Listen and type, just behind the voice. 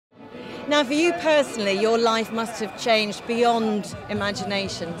Now, for you personally, your life must have changed beyond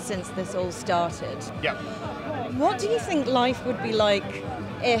imagination since this all started. Yeah. What do you think life would be like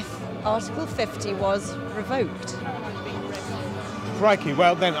if Article 50 was revoked? Crikey,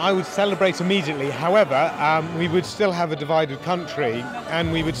 well then I would celebrate immediately. However, we would still have a divided country,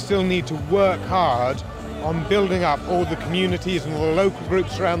 and we would still need to work hard on building up all the communities and all the local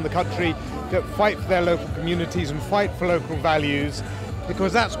groups around the country that fight for their local communities and fight for local values,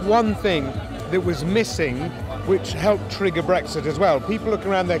 because that's one thing that was missing, which helped trigger Brexit as well. People look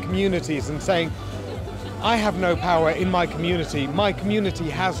around their communities and saying, I have no power in my community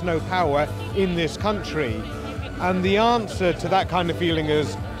has no power in this country. And the answer to that kind of feeling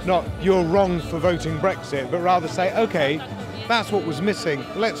is not, you're wrong for voting Brexit, but rather say, okay, that's what was missing,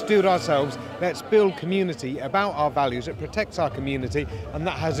 let's do it ourselves, let's build community about our values, it protects our community, and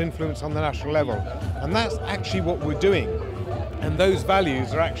that has influence on the national level. And that's actually what we're doing. And those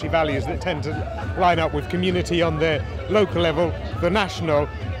values are actually values that tend to line up with community on the local level, the national,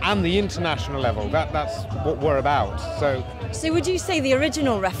 and the international level. That's what we're about. So would you say the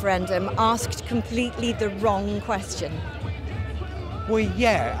original referendum asked completely the wrong question? Well,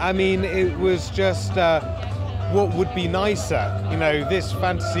 yeah. I mean, it was just what would be nicer, you know, this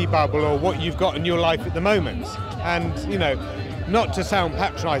fantasy bubble or what you've got in your life at the moment. And, you know, not to sound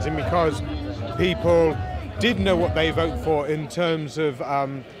patronising, because people did know what they vote for in terms of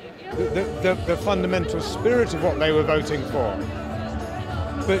the fundamental spirit of what they were voting for.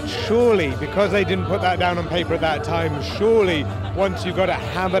 But surely, because they didn't put that down on paper at that time, surely once you've got it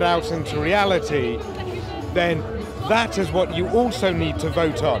hammered out into reality, then that is what you also need to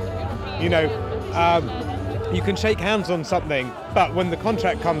vote on. You know, you can shake hands on something, but when the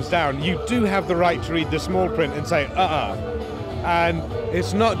contract comes down, you do have the right to read the small print and say, And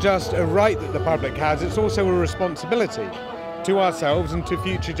it's not just a right that the public has, it's also a responsibility to ourselves and to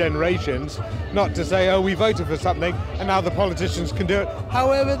future generations, not to say, oh, we voted for something and now the politicians can do it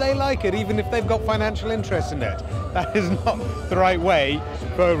however they like it, even if they've got financial interest in it. That is not the right way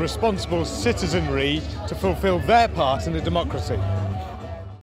for responsible citizenry to fulfill their part in a democracy.